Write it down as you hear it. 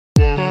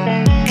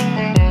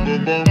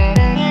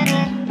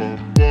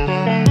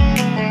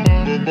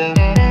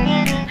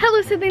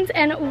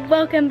and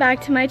welcome back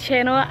to my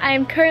channel. I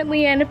am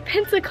currently in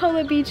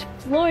Pensacola Beach,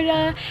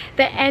 Florida.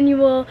 The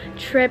annual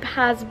trip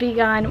has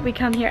begun. We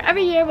come here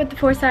every year with the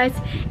Forsyths,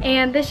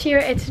 and this year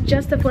it's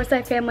just the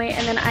Forsyth family,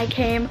 and then I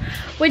came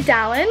with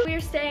Dallin. We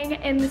are staying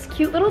in this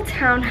cute little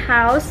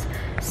townhouse.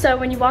 So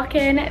when you walk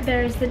in,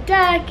 there's the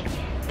deck,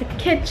 the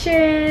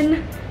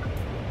kitchen,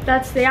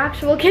 that's the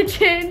actual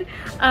kitchen,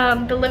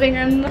 the living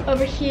room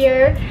over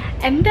here,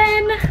 and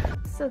then,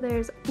 so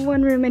there's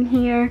one room in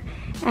here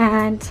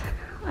and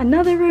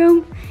another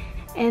room,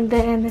 and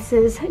then this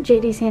is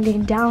JD, Sandy,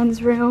 and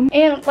Dallin's room.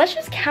 And let's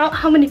just count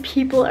how many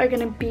people are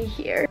gonna be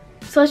here.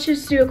 So let's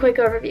just do a quick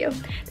overview.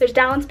 There's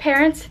Dallin's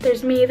parents,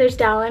 there's me, there's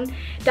Dallin,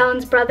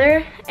 Dallin's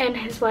brother and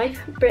his wife,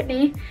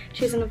 Brittany.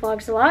 She's in the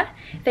vlogs a lot.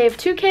 They have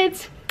 2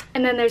 kids,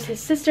 and then there's his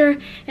sister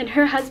and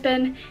her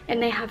husband,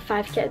 and they have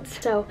 5 kids.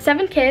 So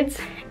 7 kids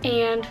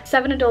and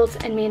 7 adults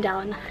and me and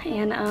Dallin.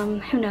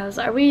 And who knows,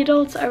 are we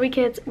adults, are we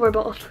kids? We're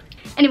both.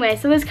 Anyway,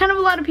 so there's kind of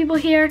a lot of people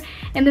here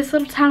in this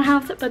little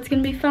townhouse, but it's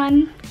gonna be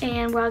fun,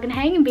 and we're all gonna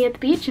hang and be at the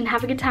beach and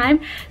have a good time.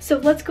 So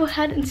let's go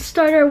ahead and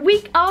start our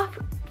week off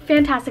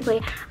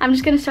fantastically. I'm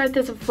just gonna start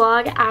this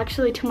vlog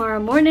actually tomorrow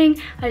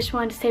morning. I just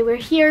wanted to say we're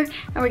here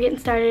and we're getting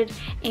started,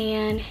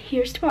 and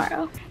here's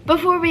tomorrow.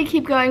 Before we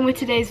keep going with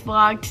today's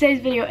vlog,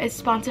 today's video is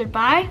sponsored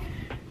by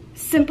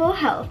Simple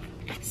Health.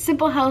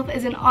 Simple Health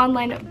is an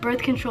online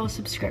birth control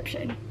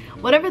subscription.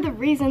 Whatever the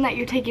reason that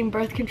you're taking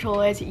birth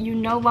control is, you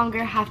no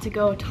longer have to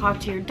go talk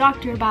to your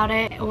doctor about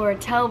it or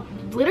tell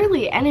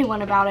literally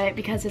anyone about it,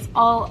 because it's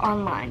all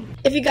online.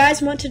 If you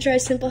guys want to try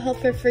Simple Health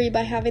for free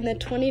by having the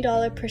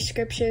 $20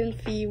 prescription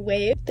fee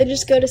waived, then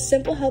just go to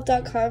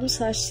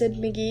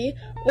simplehealth.com/sydmcgee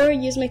or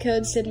use my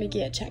code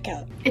sydmcgee at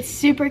checkout. It's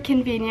super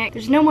convenient.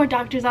 There's no more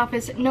doctor's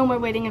office, no more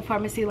waiting in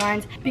pharmacy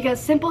lines, because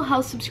Simple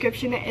Health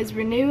subscription is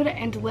renewed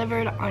and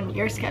delivered on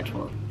your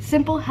schedule.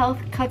 Simple Health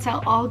cuts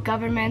out all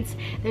governments.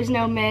 There's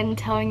no men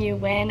telling you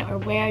when or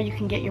where you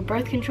can get your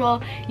birth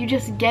control. You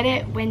just get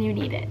it when you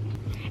need it.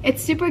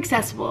 It's super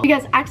accessible,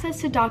 because access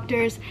to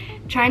doctors,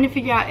 trying to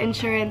figure out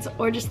insurance,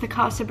 or just the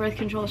cost of birth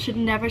control should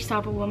never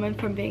stop a woman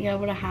from being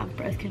able to have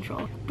birth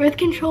control. Birth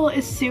control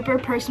is super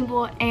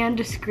personable and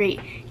discreet.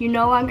 You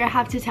no longer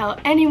have to tell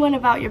anyone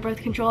about your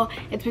birth control.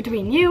 It's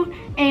between you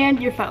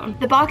and your phone.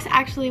 The box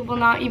actually will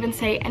not even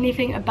say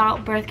anything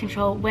about birth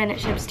control when it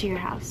ships to your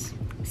house.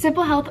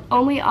 Simple Health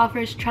only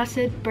offers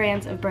trusted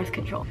brands of birth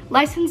control.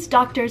 Licensed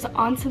doctors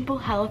on Simple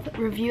Health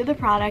review the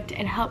product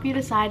and help you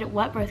decide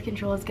what birth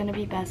control is going to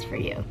be best for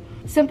you.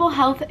 Simple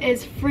Health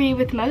is free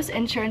with most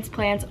insurance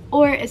plans,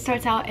 or it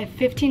starts out at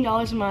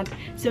 $15 a month,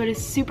 so it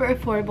is super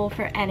affordable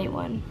for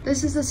anyone.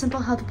 This is the Simple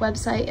Health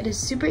website. It is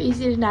super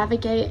easy to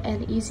navigate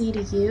and easy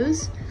to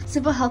use.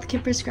 Simple Health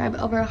can prescribe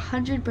over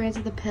 100 brands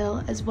of the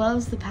pill, as well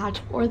as the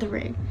patch or the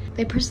ring.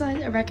 They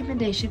personalize a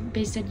recommendation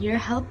based on your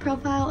health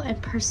profile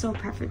and personal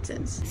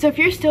preferences. So if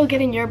you're still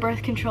getting your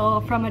birth control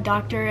from a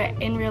doctor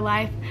in real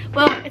life,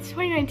 well, it's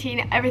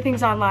 2019,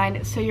 everything's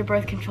online, so your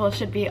birth control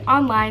should be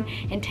online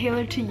and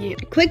tailored to you.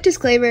 Quick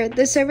disclaimer,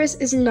 this service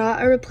is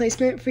not a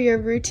replacement for your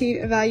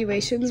routine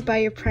evaluations by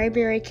your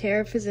primary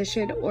care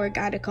physician or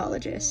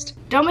gynecologist.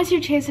 Don't miss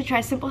your chance to try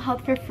Simple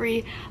Health for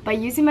free by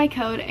using my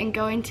code and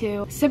going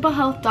to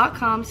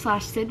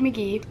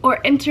simplehealth.com/sydmcgee or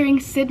entering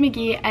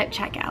sydmcgee at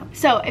checkout.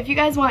 So if you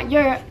guys want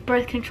your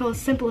birth control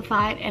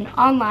simplified and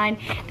online,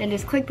 then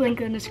just click the link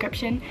in the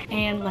description,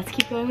 and let's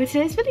keep going with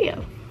today's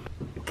video.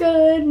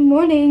 Good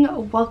morning,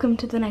 welcome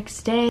to the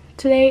next day.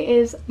 Today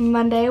is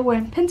Monday. We're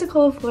in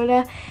Pensacola,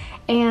 Florida,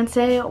 and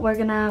today we're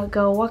gonna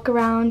go walk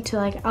around to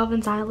like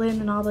Alvin's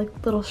Island and all the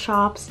little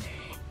shops,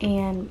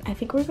 and I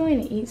think we're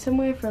going to eat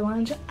somewhere for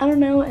lunch, I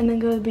don't know, and then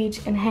go to the beach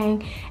and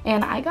hang.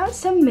 And I got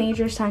some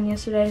major sun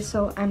yesterday,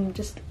 so I'm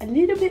just a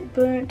little bit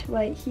burnt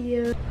right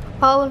here.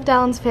 All of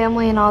Dallin's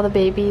family and all the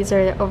babies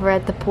are over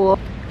at the pool,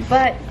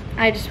 but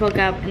I just woke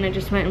up and I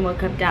just went and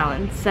woke up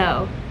Dallin,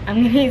 so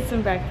I'm gonna eat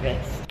some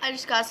breakfast. I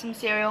just got some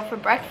cereal for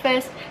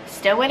breakfast.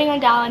 Still waiting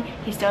on Dallin.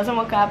 He still hasn't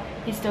woke up.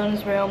 He's still in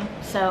his room,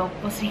 so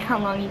we'll see how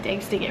long he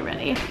takes to get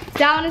ready.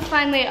 Dallin is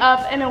finally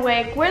up and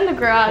awake. We're in the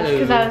garage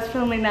because I was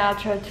filming the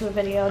outro to a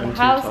video. The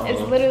house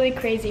is literally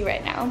crazy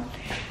right now.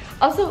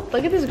 Also,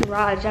 look at this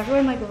garage.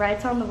 Everyone like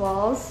writes on the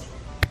walls.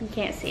 You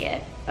can't see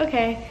it.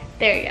 Okay,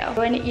 there you go.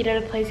 We're going to eat at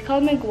a place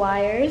called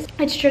McGuire's.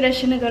 It's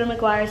tradition to go to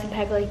McGuire's and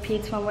Peg Leg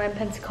Pete's when we're in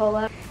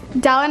Pensacola.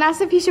 Dallin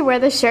asked if he should wear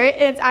this shirt,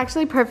 and it's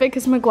actually perfect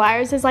because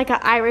McGuire's is like an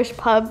Irish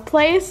pub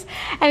place,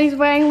 and he's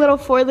wearing little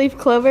 4-leaf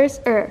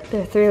clovers, or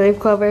they're 3-leaf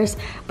clovers,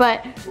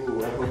 but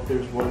ooh, I hope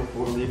there's one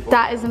 4-leaf.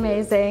 That is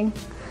amazing.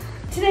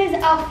 Today's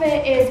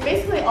outfit is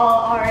basically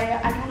all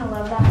Aria. I kind of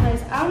love that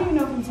place. I don't even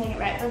know if I'm saying it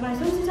right, but my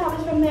swimsuit top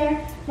is from there,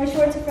 my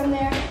shorts are from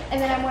there, and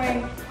then I'm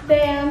wearing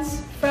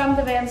Vans from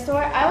the Vans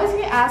store. I always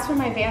get asked where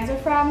my Vans are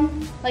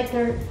from, like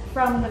they're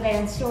from the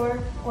Vans store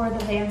or the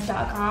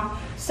Vans.com.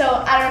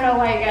 So I don't know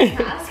why you guys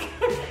ask.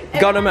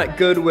 Got them at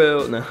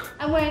Goodwill. No.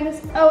 I'm wearing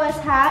this OS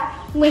hat.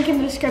 Link in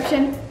the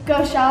description.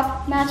 Go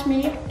shop, match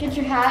me, get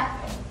your hat.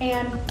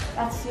 And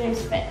that's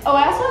today's fit. Oh,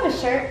 I also have a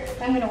shirt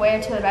I'm gonna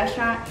wear to the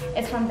restaurant.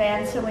 It's from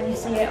Vans, so when you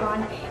see it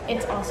on,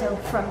 it's also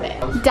from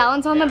Vans.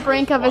 Dylan's on the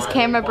brink of his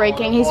camera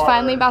breaking. He's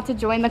finally about to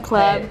join the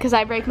club because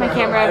I break my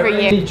camera every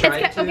year.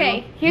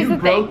 Okay, here's the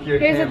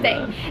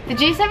thing. The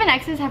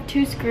G7Xs have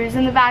 2 screws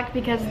in the back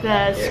because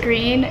the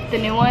screen, the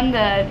new one,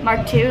 the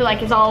Mark II,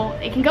 like is all,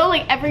 it can go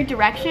like every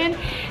direction.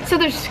 So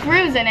there's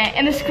screws in it,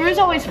 and the screws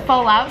always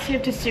fall out, so you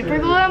have to super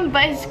glue them,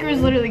 but his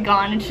screw's literally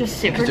gone. It's just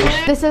super glue.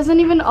 This isn't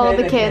even all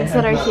the kids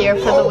that are here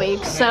for the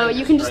week, so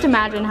you can just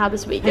imagine how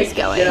this week is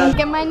going.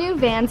 Get my new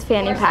Vans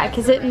fanny pack.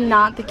 Is it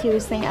not the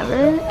cutest thing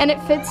ever? And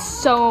it fits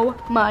so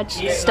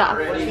much stuff.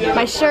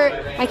 My shirt,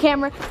 my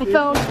camera, my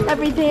phone,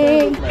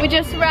 everything. We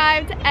just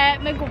arrived at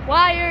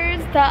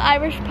McGuire's, the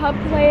Irish pub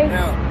place.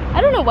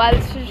 I don't know why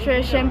this is a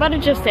tradition, but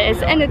it just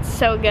is, and it's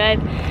so good.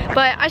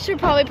 But I should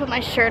probably put my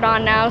shirt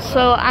on now,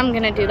 so I'm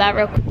gonna do that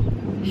real quick.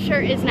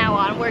 Shirt is now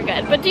on, we're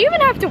good. But do you even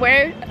have to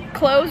wear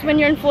clothes when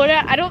you're in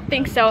Florida? I don't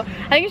think so.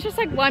 I think it's just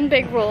like one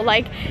big rule,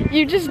 like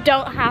you just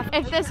don't have.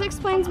 If this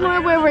explains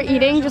more where we're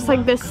eating, just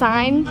like this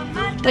sign,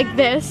 like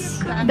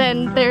this,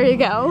 then there you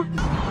go.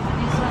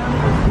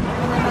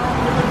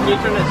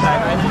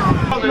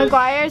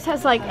 McGuire's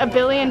has like $1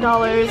 billion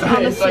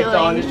on the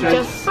ceiling,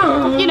 just,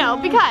 you know,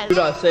 because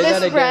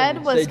this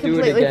bread was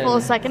completely full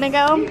a second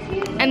ago,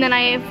 and then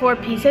I ate 4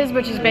 pieces,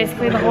 which is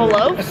basically the whole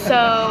loaf,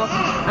 so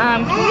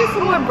can we get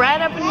some more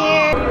bread up in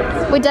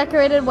here? We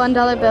decorated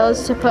 $1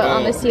 bills to put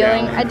on the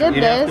ceiling. I did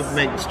this,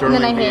 and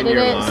then I hated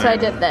it, so I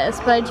did this,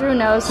 but I drew a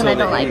nose and I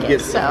don't like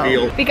it,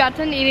 so. We got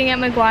done eating at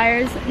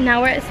McGuire's.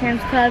 Now we're at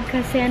Sam's Club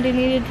because Sandy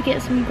needed to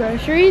get some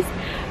groceries.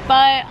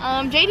 But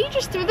JD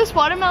just threw this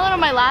watermelon on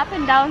my lap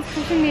and Dylan's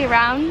pushing me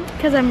around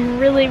because I'm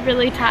really,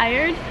 really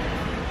tired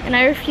and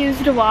I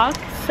refuse to walk.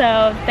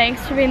 So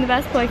thanks for being the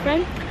best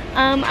boyfriend.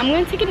 I'm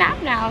gonna take a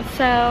nap now,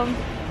 so.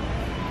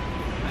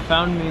 I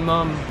found me,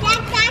 Mom.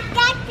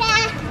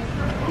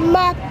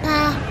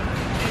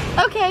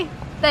 Okay,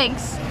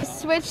 thanks.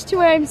 Switch to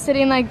where I'm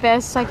sitting like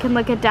this so I can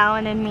look at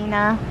Dylan and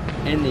Mina.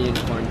 And the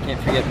unicorn. Can't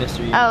forget Mr.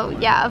 Unicorn. Oh,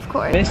 yeah, of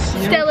course.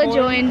 Stella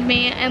joined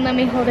me and let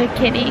me hold a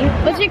kitty.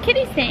 What's your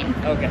kitty's name?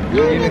 Okay.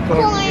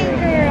 Unicorn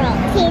girl.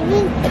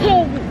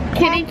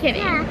 Kitty. Kitty.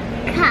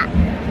 Ka.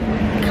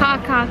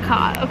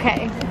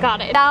 Okay,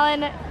 got it.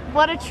 Dylan,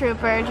 what a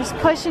trooper. Just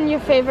pushing your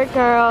favorite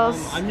girls.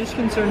 I'm just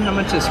concerned how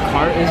much this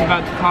cart is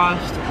about to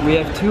cost. We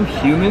have 2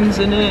 humans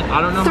in it.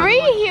 I don't know. 3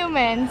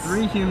 humans.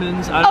 3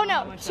 humans. Oh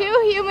no, 2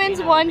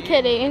 humans, 1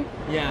 kitty.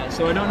 Yeah,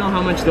 so I don't know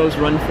how much those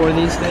run for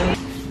these days.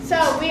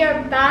 So we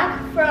are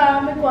back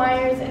from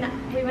McGuire's and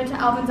we went to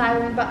Alvin's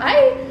Island, but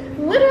I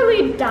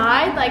literally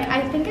died. Like,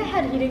 I think I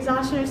had heat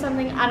exhaustion or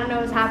something. I don't know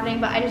what was happening,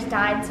 but I just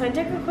died. So I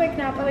took a quick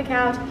nap on the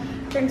couch,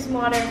 drank some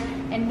water,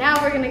 and now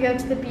we're gonna go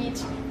to the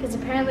beach because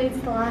apparently it's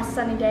the last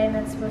sunny day and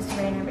it's supposed to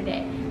rain every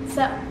day.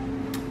 So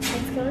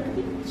let's go to the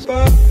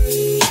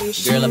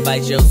beach. Girl, I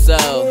bite your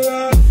soul.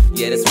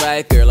 Yeah, that's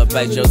right, girl, I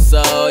bite your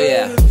soul,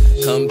 yeah.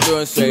 Come through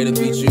and straight to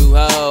beat you,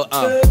 ho.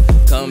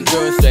 Come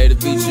through and straight to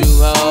beat you,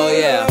 ho,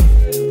 yeah.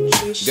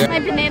 Girl. My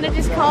banana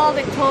just called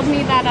and told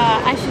me that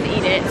I should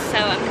eat it, so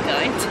I'm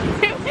going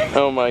to.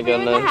 Oh my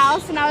goodness. We were in the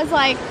house and I was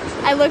like,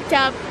 I looked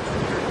up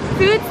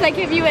foods that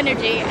give you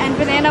energy and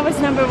banana was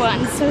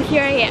 #1, so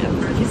here I am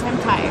because I'm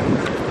tired.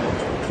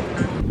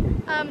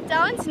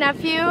 Dylan's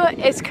nephew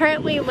is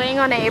currently laying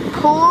on a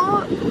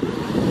pool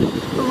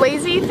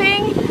lazy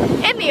thing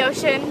in the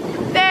ocean.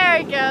 There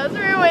he goes.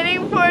 We're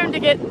waiting for him to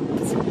get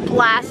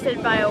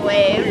blasted by a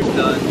wave.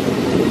 Done.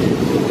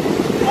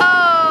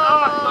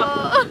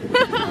 Oh!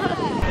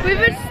 We've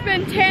just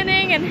been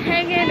tanning and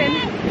hanging and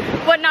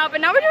whatnot,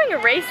 but now we're doing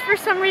a race for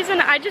some reason.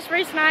 I just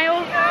raced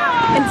Niall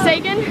and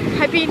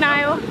Sagan. I beat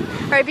Niall,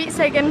 or I beat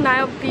Sagan,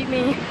 Niall beat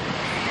me.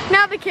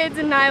 Now the kids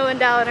and Niall and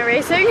Dylan are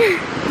racing.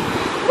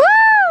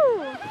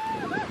 Woo!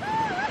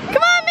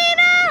 Come on,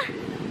 Mina!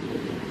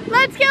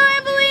 Let's go,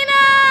 Evelina!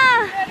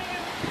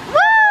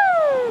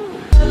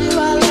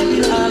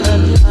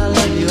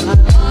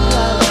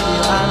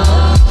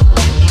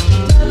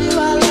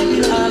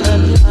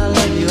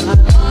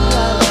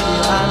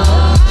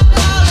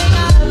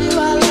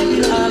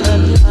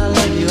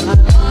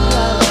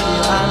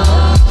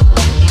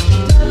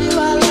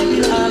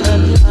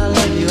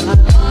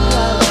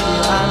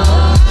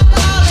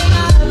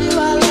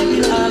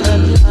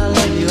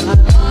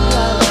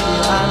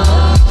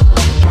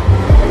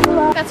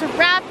 That's a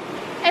wrap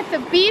at the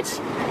beach.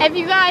 If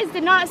you guys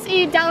did not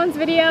see Dylan's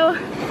video,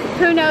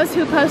 who knows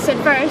who posted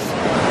first.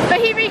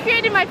 But he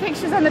recreated my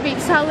pictures on the beach,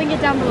 so I'll link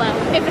it down below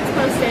if it's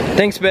posted.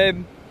 Thanks,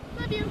 babe.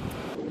 Love you.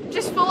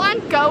 Just full on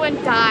go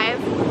and dive.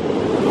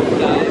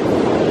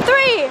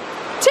 3,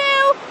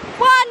 2,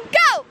 1,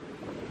 go!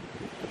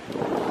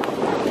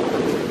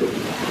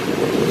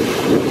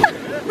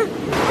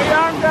 We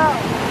don't go.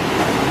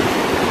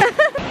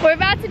 We're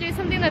about to do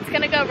something that's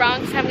gonna go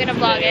wrong, so I'm gonna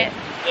vlog it.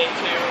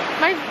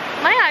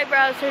 My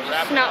eyebrows are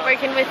just not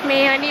working with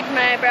me. I need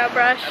my eyebrow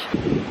brush.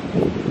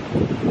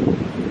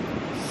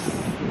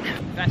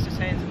 Fastest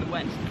hands in the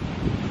West.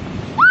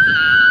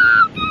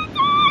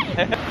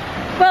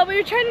 Well, we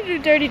were trying to do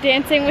dirty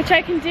dancing, which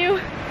I can do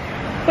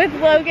with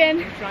Logan.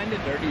 You're trying to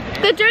dirty dance?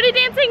 The dirty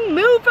dancing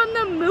move from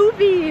the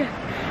movie.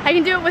 I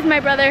can do it with my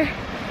brother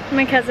and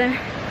my cousin,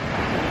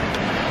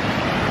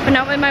 but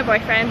not with my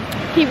boyfriend.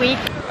 He weak.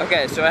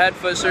 Okay, so I had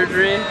foot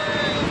surgery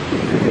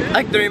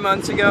like 3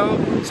 months ago,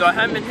 so I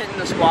haven't been hitting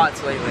the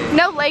squats lately.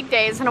 No leg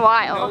days in a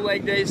while. No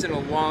leg days in a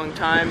long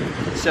time,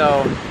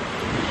 so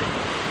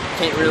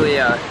can't really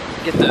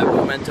get the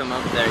momentum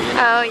up there, you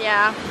know? Oh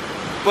yeah.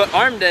 But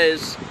arm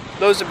days,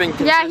 those have been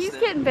consistent. Yeah, he's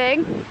getting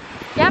big.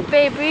 Yeah,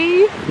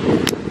 baby.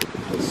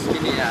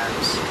 Skinny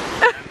abs.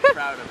 I'm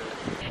proud of it.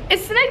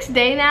 It's the next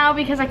day now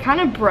because I kind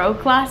of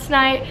broke last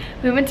night.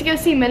 We went to go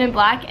see Men in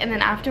Black, and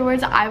then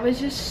afterwards I was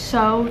just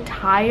so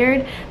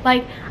tired.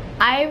 Like,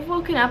 I've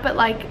woken up at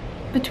like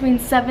between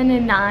 7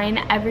 and 9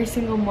 every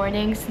single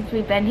morning since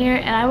we've been here,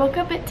 and I woke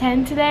up at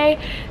 10 today,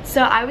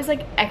 so I was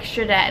like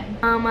extra dead.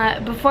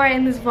 Before I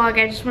end this vlog,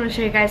 I just want to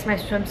show you guys my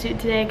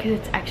swimsuit today because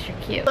it's extra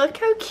cute. Look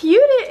how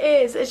cute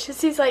it is. It's just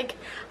these like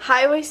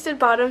high-waisted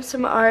bottoms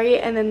from Ari,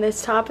 and then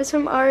this top is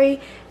from Ari.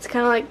 It's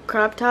kind of like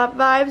crop top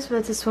vibes, but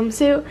it's a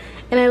swimsuit,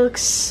 and I look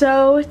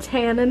so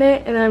tan in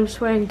it, and I'm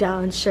just wearing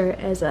Dallin's shirt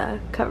as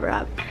a cover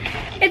up.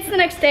 It's the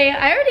next day.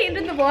 I already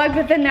ended the vlog,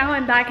 but then now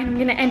I'm back and I'm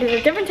gonna end it at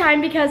a different time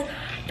because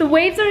the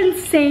waves are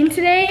insane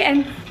today,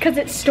 and because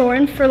it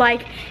stormed for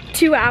like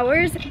 2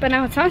 hours, but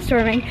now it's not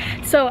storming.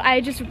 So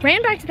I just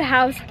ran back to the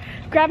house,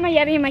 grabbed my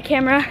Yeti and my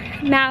camera.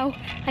 Now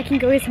I can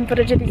go get some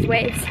footage of these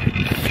waves.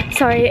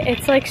 Sorry,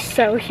 it's like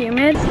so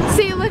humid.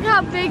 See, look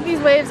how big these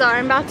waves are.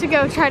 I'm about to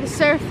go try to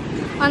surf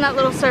on that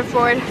little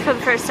surfboard for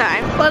the first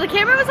time. Well, the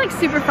camera was like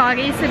super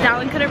foggy, so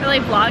Dallin couldn't really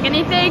vlog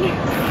anything.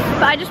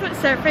 But I just went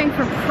surfing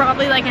for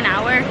probably like an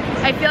hour.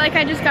 I feel like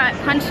I just got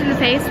punched in the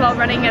face while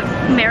running a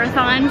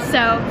marathon,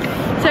 so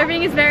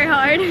surfing is very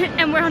hard,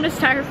 and we're on a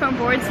styrofoam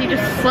board, so you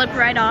just slip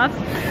right off.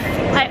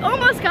 I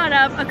almost got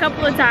up a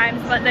couple of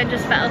times, but then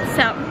just fell,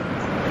 so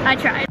I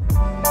tried.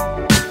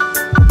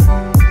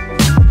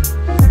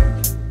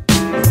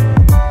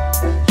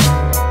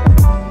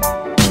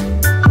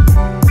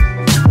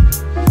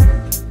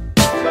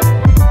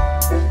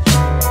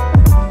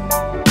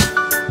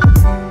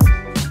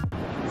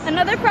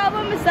 Another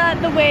problem is that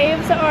the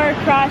waves are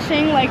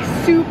crashing like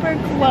super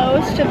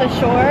close to the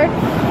shore,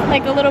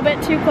 like a little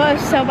bit too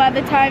close, so by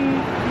the time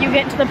you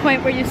get to the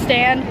point where you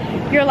stand,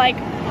 you're like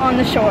on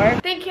the shore.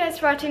 Thank you guys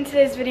for watching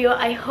today's video.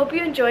 I hope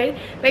you enjoyed.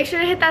 Make sure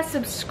to hit that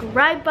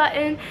subscribe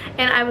button,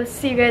 and I will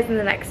see you guys in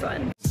the next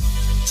one.